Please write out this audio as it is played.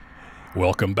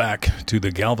Welcome back to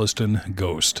the Galveston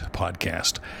Ghost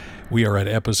Podcast. We are at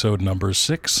episode number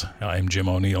 6. I'm Jim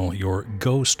O'Neill, your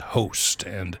ghost host.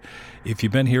 And if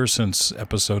you've been here since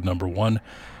episode number 1,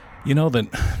 you know that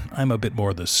I'm a bit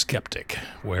more the skeptic,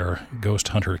 where ghost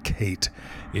hunter Kate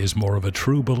is more of a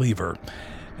true believer.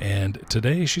 And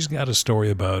today she's got a story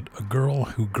about a girl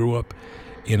who grew up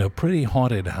in a pretty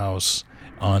haunted house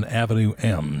on Avenue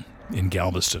M in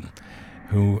Galveston,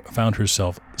 who found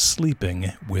herself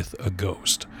sleeping with a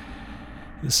ghost.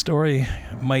 This story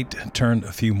might turn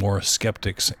a few more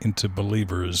skeptics into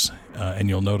believers, and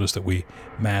you'll notice that we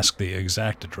mask the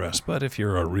exact address, but if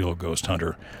you're a real ghost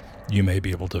hunter, you may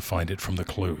be able to find it from the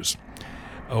clues.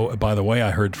 Oh, by the way,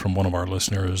 I heard from one of our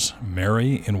listeners,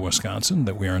 Mary in Wisconsin,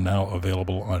 that we are now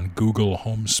available on Google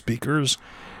Home speakers.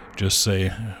 Just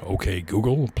say, "Okay,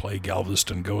 Google, play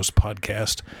Galveston Ghost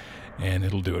Podcast," and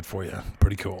it'll do it for you.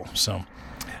 Pretty cool. So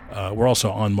we're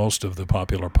also on most of the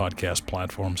popular podcast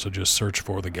platforms, so just search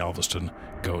for the Galveston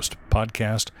Ghost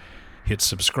Podcast. Hit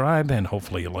subscribe, and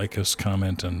hopefully you like us,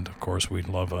 comment, and of course we'd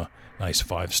love a nice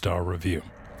 5-star review.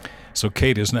 So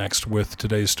Kate is next with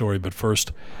today's story, but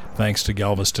first, thanks to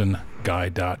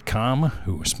GalvestonGuy.com,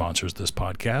 who sponsors this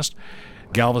podcast.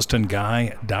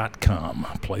 GalvestonGuy.com,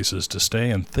 places to stay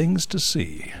and things to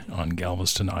see on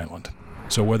Galveston Island.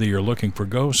 So whether you're looking for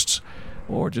ghosts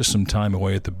or just some time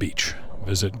away at the beach,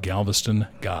 visit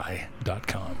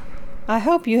GalvestonGuy.com. I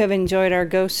hope you have enjoyed our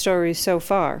ghost stories so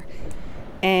far.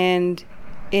 And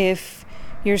if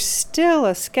you're still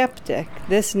a skeptic,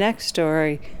 this next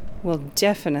story will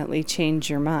definitely change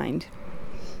your mind.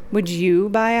 Would you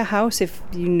buy a house if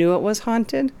you knew it was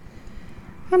haunted?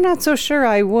 I'm not so sure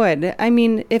I would. I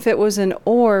mean, if it was an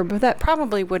orb, that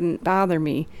probably wouldn't bother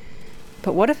me.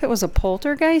 But what if it was a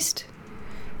poltergeist?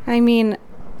 I mean,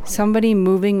 somebody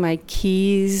moving my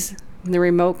keys, the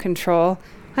remote control.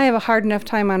 I have a hard enough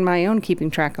time on my own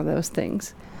keeping track of those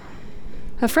things.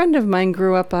 A friend of mine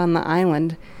grew up on the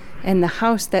island, and the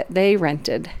house that they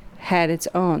rented had its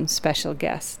own special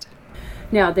guest.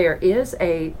 Now, there is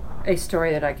a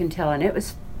story that I can tell, and it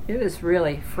was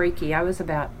really freaky. I was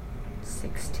about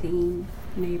 16,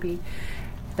 maybe.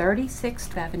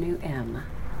 36th Avenue M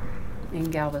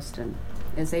in Galveston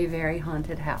is a very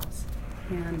haunted house.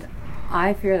 And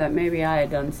I fear that maybe I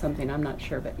had done something, I'm not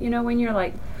sure. But, you know, when you're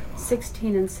like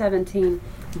 16 and 17,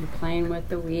 you're playing with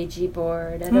the Ouija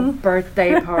board at a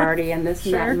birthday party and this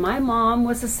and that. And my mom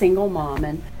was a single mom,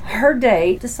 and her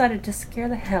date decided to scare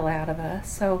the hell out of us.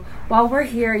 So while we're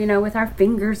here, you know, with our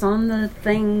fingers on the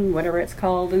thing, whatever it's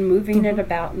called, and moving it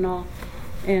about and all,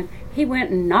 and he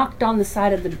went and knocked on the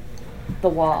side of the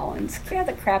wall and scared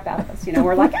the crap out of us. You know,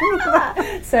 we're like,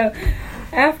 ah! So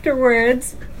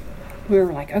afterwards, we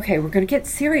were like, okay, we're going to get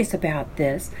serious about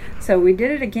this. So we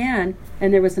did it again,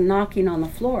 and there was a knocking on the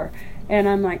floor. And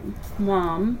I'm like,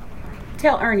 Mom,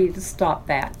 tell Ernie to stop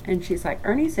that. And she's like,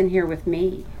 Ernie's in here with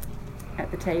me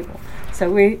at the table.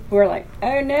 So we were like,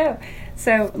 oh no.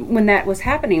 So when that was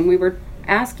happening, we were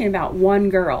asking about one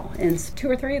girl, and 2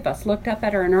 or 3 of us looked up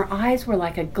at her, and her eyes were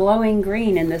like a glowing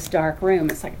green in this dark room.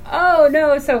 It's like, oh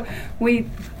no. So we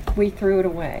threw it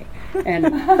away. And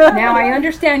now I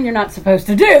understand you're not supposed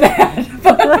to do that.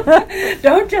 But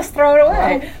don't just throw it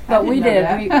away. But we did.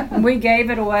 We gave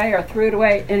it away or threw it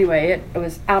away. Anyway, it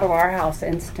was out of our house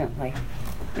instantly.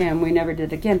 And we never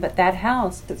did again. But that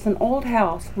house, it's an old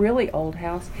house, really old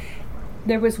house.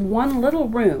 There was one little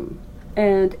room,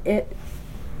 and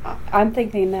I'm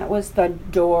thinking that was the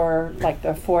door, like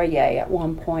the foyer at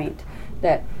one point,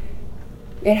 that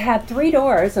it had 3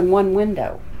 doors and 1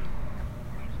 window.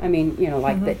 I mean, you know,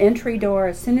 like the entry door,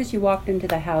 as soon as you walked into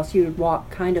the house, you would walk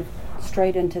kind of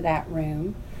straight into that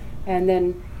room. And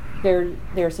then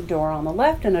there's a door on the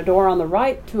left and a door on the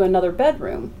right to another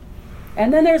bedroom.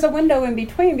 And then there's a window in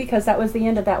between, because that was the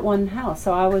end of that one house.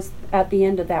 So I was at the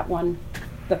end of that one,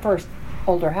 the first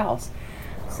older house.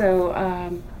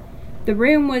 So the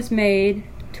room was made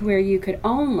to where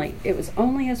it was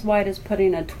only as wide as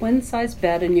putting a twin-size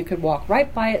bed, and you could walk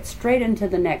right by it straight into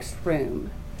the next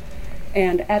room.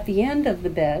 And at the end of the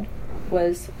bed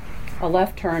was a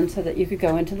left turn so that you could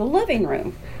go into the living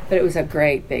room. But it was a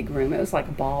great big room. It was like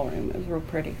a ballroom. It was real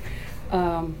pretty.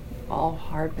 All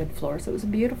hardwood floors. It was a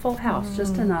beautiful house,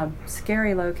 just in a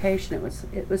scary location.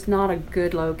 It was not a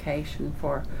good location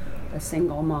for a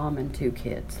single mom and 2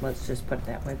 kids. Let's just put it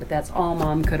that way. But that's all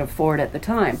Mom could afford at the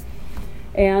time.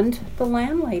 And the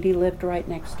landlady lived right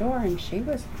next door, and she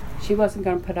wasn't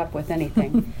going to put up with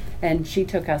anything. And she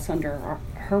took us under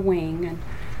her wing and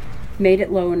made it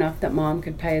low enough that Mom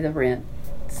could pay the rent.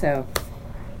 So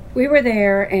we were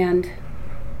there, and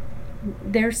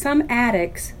there's some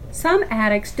attics some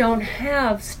attics don't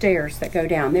have stairs that go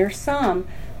down. There's some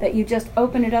that you just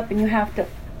open it up and you have to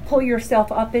pull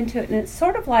yourself up into it, and it's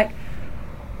sort of like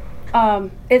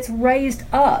it's raised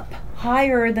up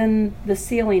higher than the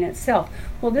ceiling itself.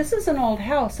 Well, this is an old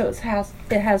house, so it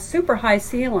has super high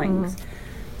ceilings.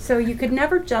 So you could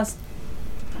never just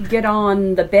get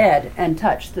on the bed and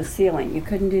touch the ceiling. You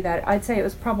couldn't do that. I'd say it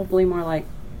was probably more like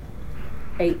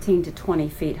 18 to 20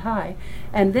 feet high.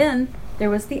 And then there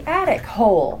was the attic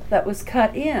hole that was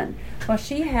cut in. Well,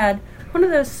 she had one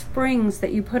of those springs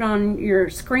that you put on your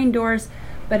screen doors,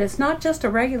 but it's not just a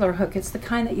regular hook. It's the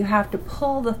kind that you have to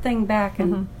pull the thing back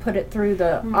and put it through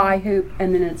the eye hoop,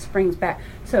 and then it springs back.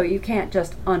 So you can't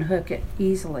just unhook it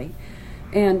easily.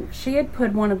 And she had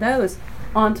put one of those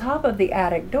on top of the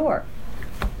attic door.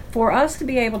 For us to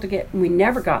be able to get, we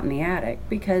never got in the attic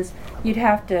because you'd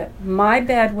have to, my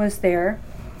bed was there,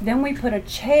 then we put a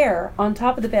chair on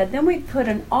top of the bed, then we'd put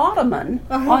an ottoman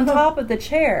on top of the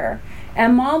chair,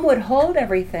 and Mom would hold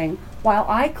everything while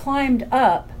I climbed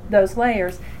up those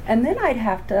layers, and then I'd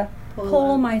have to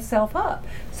pull myself up.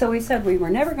 So we said we were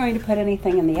never going to put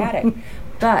anything in the attic,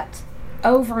 but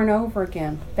over and over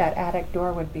again, that attic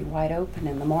door would be wide open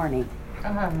in the morning.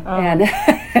 And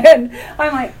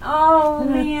I'm like, oh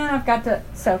man, I've got to.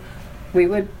 So we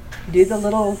would do the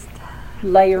little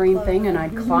layering thing, and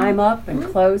I'd climb up and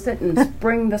close it and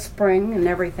spring the spring and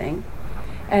everything.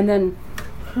 And then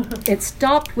it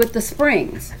stopped with the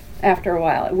springs after a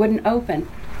while. It wouldn't open.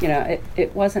 You know,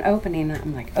 it wasn't opening.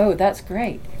 I'm like, oh, that's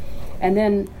great. And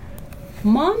then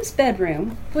Mom's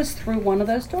bedroom was through one of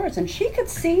those doors, and she could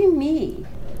see me.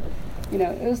 You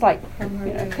know, it was like, you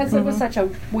know, because it was such a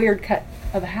weird cut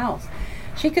of a house.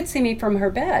 She could see me from her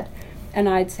bed. And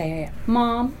I'd say,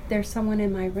 Mom, there's someone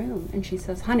in my room. And she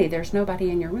says, honey, there's nobody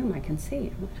in your room I can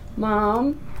see.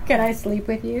 Mom, can I sleep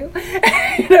with you?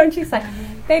 You know, and she's like,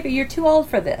 baby, you're too old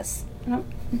for this. And I'm,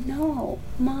 no,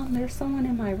 Mom, there's someone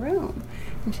in my room.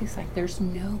 And she's like, there's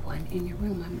no one in your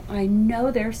room. I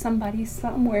know there's somebody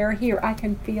somewhere here. I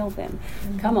can feel them.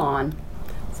 Come on.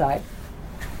 So I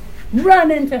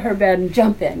run into her bed and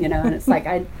jump in, you know, and it's like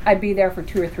I'd be there for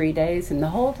 2 or 3 days, and the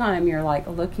whole time you're like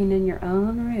looking in your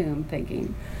own room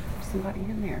thinking, there's somebody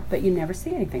in there, but you never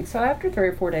see anything. So after 3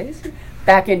 or 4 days, you're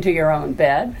back into your own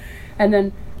bed, and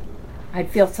then I'd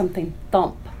feel something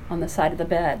thump on the side of the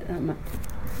bed, and I'm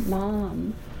like,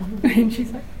 Mom, and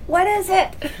she's like, what is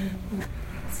it?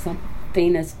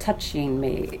 Something is touching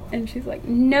me, and she's like,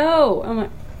 no. I'm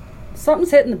like,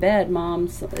 something's hitting the bed, Mom.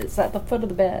 It's at the foot of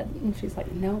the bed. And she's like,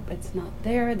 nope, it's not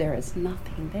there. There is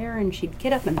nothing there. And she'd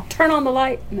get up and turn on the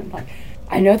light. And I'm like,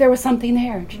 I know there was something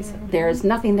there. And she said, there is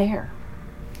nothing there.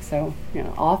 So, you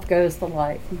know, off goes the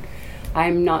light. And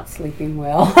I'm not sleeping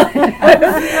well.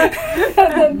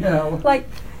 No. Like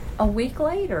a week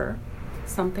later,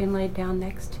 something laid down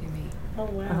next to me. Oh,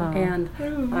 wow. And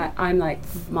I'm like,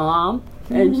 Mom.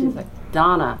 And she's like,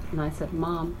 Donna. And I said,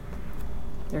 Mom,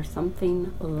 there's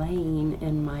something laying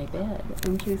in my bed.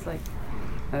 And she's like,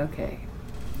 okay.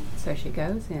 So she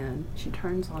goes in, she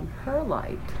turns on her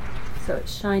light, so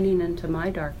it's shining into my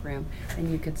dark room,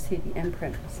 and you could see the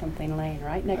imprint of something laying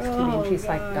right next to me. And she's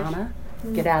like, Donna,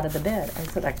 get out of the bed. I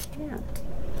said, I can't.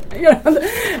 You know,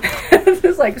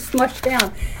 it's like smushed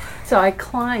down. So I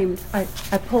climbed, I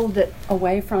pulled it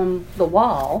away from the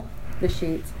wall, the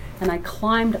sheets, and I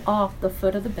climbed off the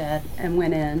foot of the bed and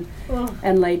went in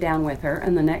and lay down with her.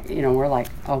 And the next, you know, we're like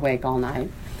awake all night.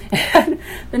 And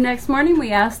the next morning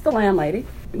we asked the landlady,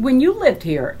 when you lived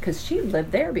here, because she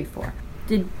lived there before,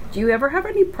 did you ever have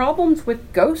any problems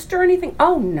with ghosts or anything?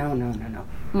 Oh, no.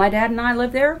 My dad and I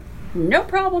lived there, no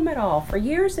problem at all, for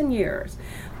years and years.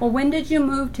 Well, when did you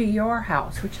move to your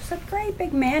house, which is a great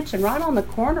big mansion right on the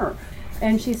corner?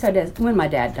 And she said, when my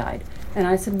dad died. And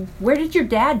I said, where did your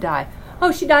dad die?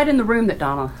 Oh, she died in the room that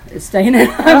Donna is staying in.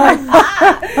 I'm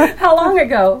like, how long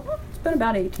ago? It's been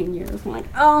about 18 years. I'm like,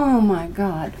 oh my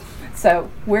God. So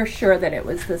we're sure that it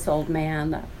was this old man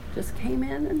that just came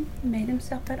in and made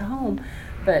himself at home.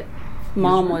 But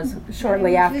Mom was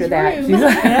shortly after that. She's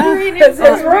like, it's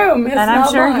his room. It's and I'm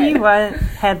not sure mine. he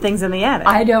had things in the attic.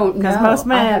 I don't know. Because most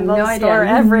men no store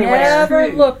idea. everywhere. Never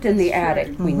looked in the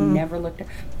attic. We never looked.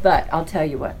 But I'll tell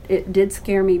you what, it did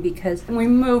scare me because we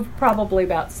moved probably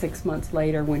about 6 months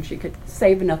later when she could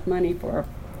save enough money for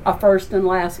a first and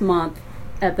last month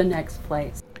at the next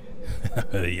place.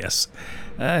 Yes.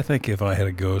 I think if I had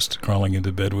a ghost crawling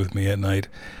into bed with me at night,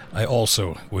 I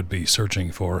also would be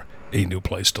searching for a new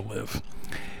place to live.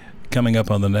 Coming up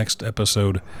on the next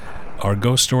episode, our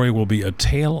ghost story will be a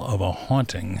tale of a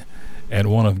haunting at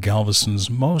one of Galveston's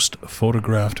most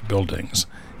photographed buildings,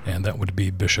 and that would be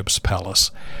Bishop's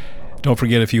Palace. Don't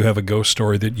forget, if you have a ghost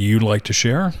story that you'd like to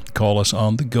share, call us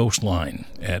on the Ghost Line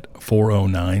at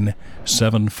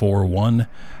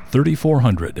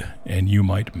 409-741-3400, and you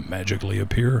might magically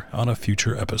appear on a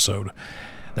future episode.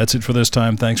 That's it for this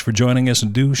time. Thanks for joining us,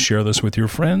 and do share this with your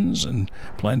friends, and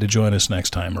plan to join us next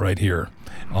time right here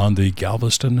on the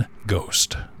Galveston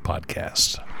Ghost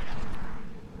Podcast.